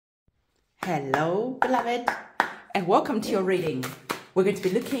Hello, beloved, and welcome to your reading. We're going to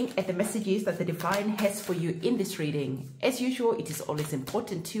be looking at the messages that the divine has for you in this reading. As usual, it is always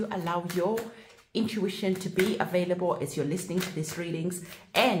important to allow your intuition to be available as you're listening to these readings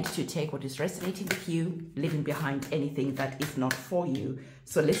and to take what is resonating with you, leaving behind anything that is not for you.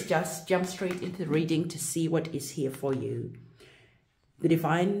 So let's just jump straight into the reading to see what is here for you. The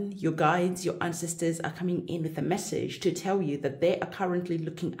divine, your guides, your ancestors are coming in with a message to tell you that they are currently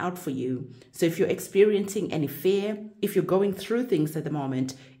looking out for you. So if you're experiencing any fear, if you're going through things at the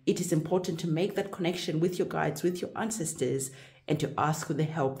moment, it is important to make that connection with your guides, with your ancestors, and to ask for the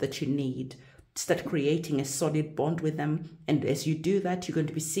help that you need. Start creating a solid bond with them. And as you do that, you're going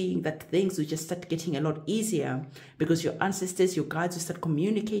to be seeing that things will just start getting a lot easier because your ancestors, your guides will start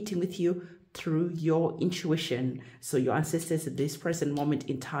communicating with you through your intuition. So your ancestors at this present moment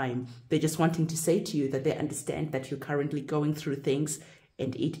in time, they're just wanting to say to you that they understand that you're currently going through things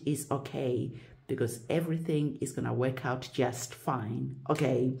and it is okay because everything is going to work out just fine.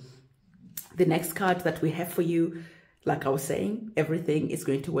 Okay. The next card that we have for you, like I was saying, everything is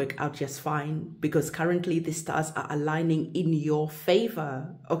going to work out just fine because currently the stars are aligning in your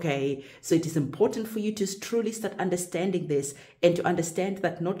favor. Okay, so it is important for you to truly start understanding this and to understand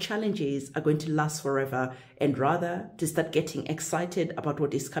that no challenges are going to last forever, and rather to start getting excited about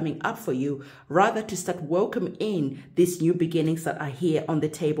what is coming up for you, rather to start welcoming in these new beginnings that are here on the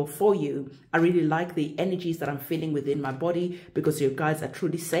table for you. I really like the energies that I'm feeling within my body because you guys are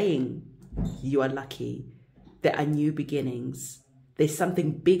truly saying you are lucky. There are new beginnings. There's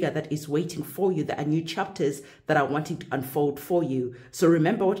something bigger that is waiting for you. There are new chapters that are wanting to unfold for you. So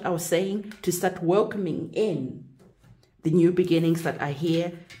remember what I was saying, to start welcoming in the new beginnings that are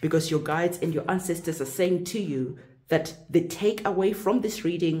here, because your guides and your ancestors are saying to you that the takeaway from this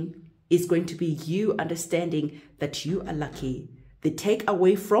reading is going to be you understanding that you are lucky. The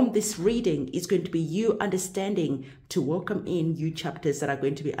takeaway from this reading is going to be you understanding to welcome in new chapters that are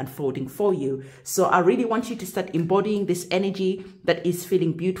going to be unfolding for you. So I really want you to start embodying this energy that is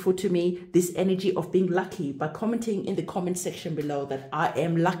feeling beautiful to me, this energy of being lucky, by commenting in the comment section below that I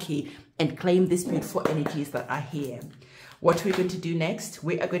am lucky, and claim these beautiful energies that are here. What we're going to do next,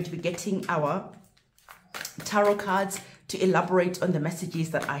 we are going to be getting our tarot cards to elaborate on the messages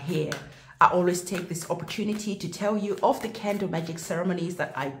that are here. I always take this opportunity to tell you of the candle magic ceremonies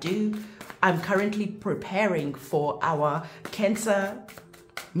that I do. I'm currently preparing for our Cancer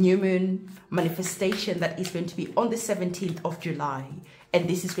new moon manifestation that is going to be on the 17th of July. And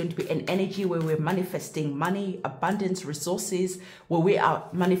this is going to be an energy where we're manifesting money, abundance, resources, where we are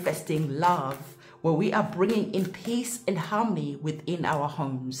manifesting love, where we are bringing in peace and harmony within our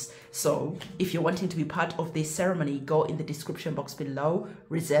homes. So if you're wanting to be part of this ceremony, go in the description box below,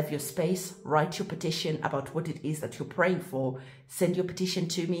 reserve your space, write your petition about what it is that you're praying for, send your petition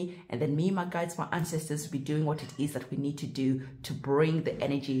to me, and then me, my guides, my ancestors will be doing what it is that we need to do to bring the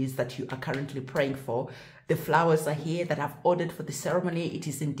energies that you are currently praying for. The flowers are here that I've ordered for the ceremony. It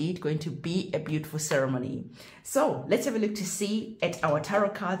is indeed going to be a beautiful ceremony. So let's have a look to see at our tarot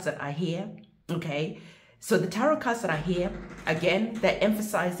cards that are here. Okay, so the tarot cards that are here, again, they're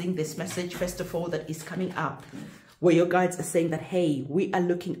emphasizing this message, first of all, that is coming up, where your guides are saying that, hey, we are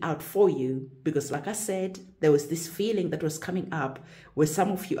looking out for you. Because like I said, there was this feeling that was coming up where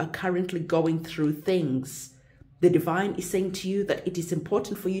some of you are currently going through things. The divine is saying to you that it is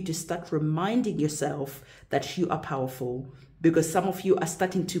important for you to start reminding yourself that you are powerful, because some of you are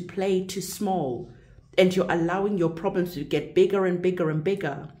starting to play too small and you're allowing your problems to get bigger and bigger and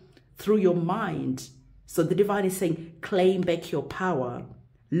bigger through your mind. So the divine is saying, claim back your power.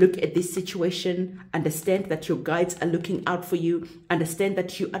 Look at this situation, understand that your guides are looking out for you, understand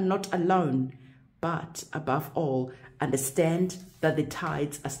that you are not alone, but above all, understand that the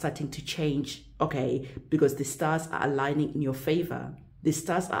tides are starting to change, okay, because the stars are aligning in your favor. The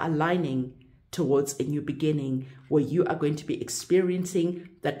stars are aligning towards a new beginning where you are going to be experiencing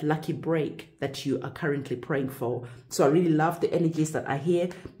that lucky break that you are currently praying for. So I really love the energies that are here,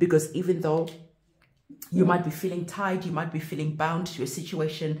 because even though you might be feeling tied, you might be feeling bound to a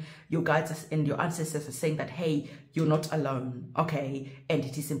situation, your guides and your ancestors are saying that, hey, you're not alone, okay? And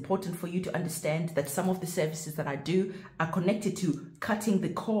it is important for you to understand that some of the services that I do are connected to cutting the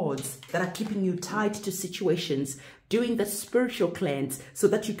cords that are keeping you tied to situations, doing the spiritual cleanse so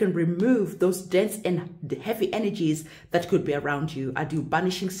that you can remove those dense and heavy energies that could be around you. I do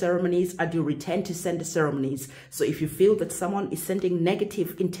banishing ceremonies. I do return to sender ceremonies. So if you feel that someone is sending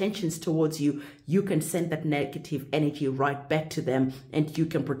negative intentions towards you, you can send that negative energy right back to them, and you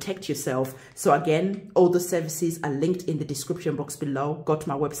can protect protect yourself. So again, all the services are linked in the description box below. Go to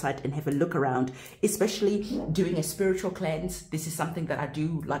my website and have a look around, especially doing a spiritual cleanse. This is something that I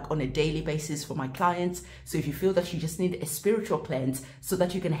do like on a daily basis for my clients. So if you feel that you just need a spiritual cleanse so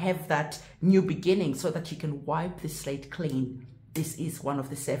that you can have that new beginning, so that you can wipe the slate clean, this is one of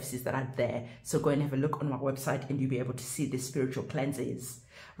the services that are there. So go and have a look on my website and you'll be able to see the spiritual cleanses.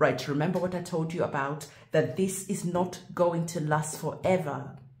 Right, remember what I told you about, that this is not going to last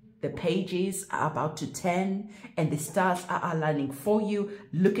forever. The pages are about to turn and the stars are aligning for you.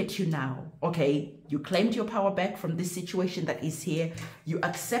 Look at you now, okay? You claimed your power back from this situation that is here. You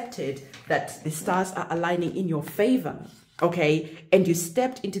accepted that the stars are aligning in your favor, okay? And you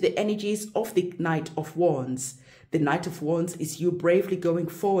stepped into the energies of the Knight of Wands. The Knight of Wands is you bravely going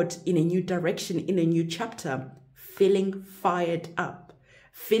forward in a new direction, in a new chapter, feeling fired up,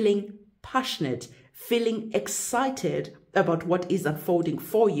 feeling passionate, feeling excited about what is unfolding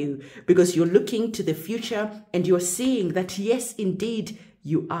for you, because you're looking to the future and you're seeing that, yes, indeed,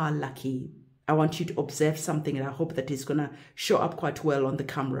 you are lucky. I want you to observe something, and I hope that it's going to show up quite well on the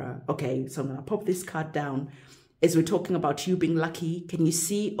camera. Okay, so I'm going to pop this card down. As we're talking about you being lucky, can you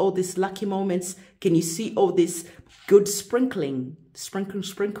see all these lucky moments? Can you see all this good sprinkle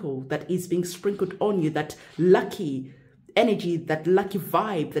that is being sprinkled on you, that lucky energy, that lucky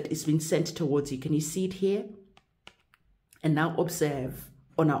vibe that is being sent towards you? Can you see it here? And now observe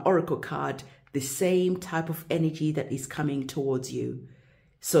on our oracle card the same type of energy that is coming towards you.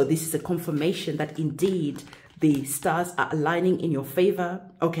 So this is a confirmation that indeed the stars are aligning in your favor,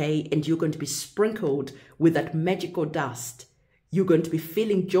 okay? And you're going to be sprinkled with that magical dust. You're going to be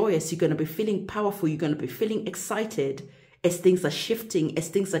feeling joyous. You're going to be feeling powerful. You're going to be feeling excited as things are shifting, as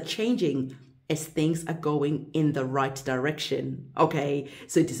things are changing, as things are going in the right direction, okay?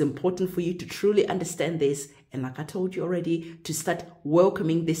 So it is important for you to truly understand this. And like I told you already, to start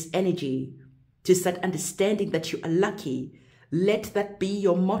welcoming this energy, to start understanding that you are lucky. Let that be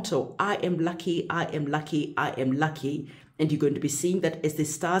your motto. I am lucky, I am lucky, I am lucky. And you're going to be seeing that as the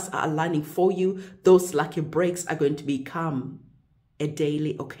stars are aligning for you, those lucky breaks are going to become a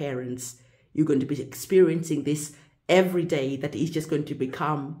daily occurrence. You're going to be experiencing this every day. That is just going to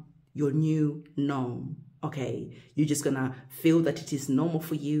become your new norm, okay? You're just gonna feel that it is normal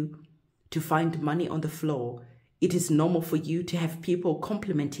for you to find money on the floor. It is normal for you to have people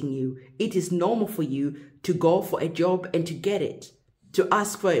complimenting you. It is normal for you to go for a job and to get it, to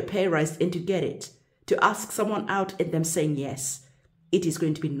ask for a pay rise and to get it, to ask someone out and them saying yes. It is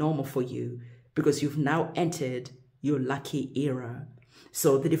going to be normal for you because you've now entered your lucky era.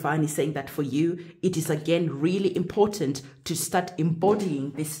 So the divine is saying that for you, it is again really important to start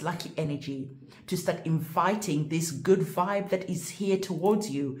embodying this lucky energy, to start inviting this good vibe that is here towards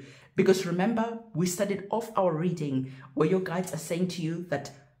you. Because remember, we started off our reading where your guides are saying to you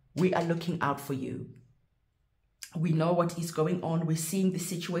that we are looking out for you. We know what is going on. We're seeing the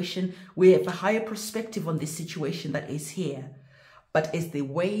situation. We have a higher perspective on this situation that is here. But as the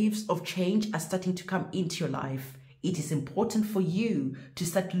waves of change are starting to come into your life, it is important for you to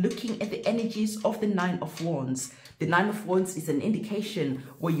start looking at the energies of the Nine of Wands. The Nine of Wands is an indication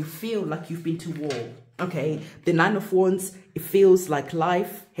where you feel like you've been to war. Okay, the Nine of Wands, it feels like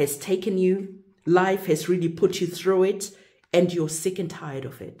life has taken you. Life has really put you through it and you're sick and tired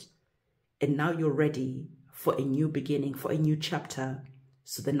of it. And now you're ready for a new beginning, for a new chapter.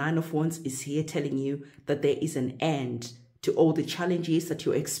 So the Nine of Wands is here telling you that there is an end to all the challenges that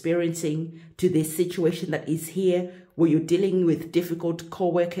you're experiencing, to this situation that is here, where you're dealing with difficult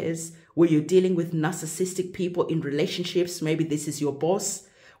co-workers, where you're dealing with narcissistic people in relationships. Maybe this is your boss,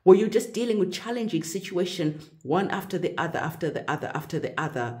 where you're just dealing with challenging situation, one after the other, after the other, after the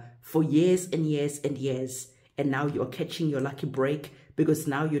other, for years and years and years. And now you're catching your lucky break because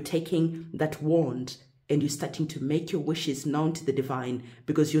now you're taking that wand and you're starting to make your wishes known to the divine,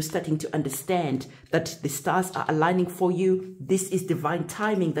 because you're starting to understand that the stars are aligning for you. This is divine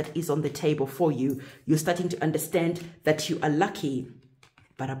timing that is on the table for you. You're starting to understand that you are lucky,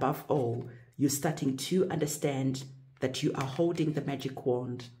 but above all, you're starting to understand that you are holding the magic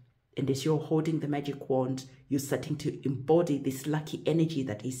wand. And as you're holding the magic wand, you're starting to embody this lucky energy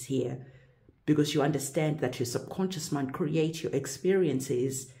that is here, because you understand that your subconscious mind creates your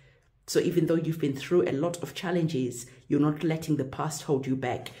experiences. So even though you've been through a lot of challenges, you're not letting the past hold you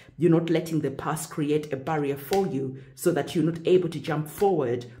back. You're not letting the past create a barrier for you so that you're not able to jump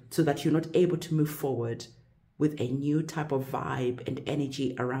forward, so that you're not able to move forward with a new type of vibe and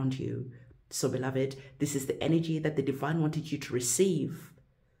energy around you. So beloved, this is the energy that the divine wanted you to receive.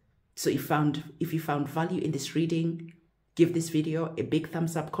 So if you found value in this reading, Give this video a big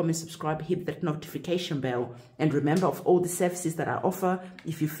thumbs up, comment, subscribe, hit that notification bell. And remember, of all the services that I offer,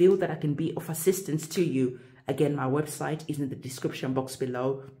 if you feel that I can be of assistance to you, again, my website is in the description box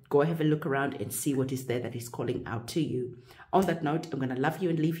below. Go have a look around and see what is there that is calling out to you. On that note, I'm going to love you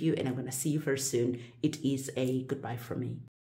and leave you, and I'm going to see you very soon. It is a goodbye from me.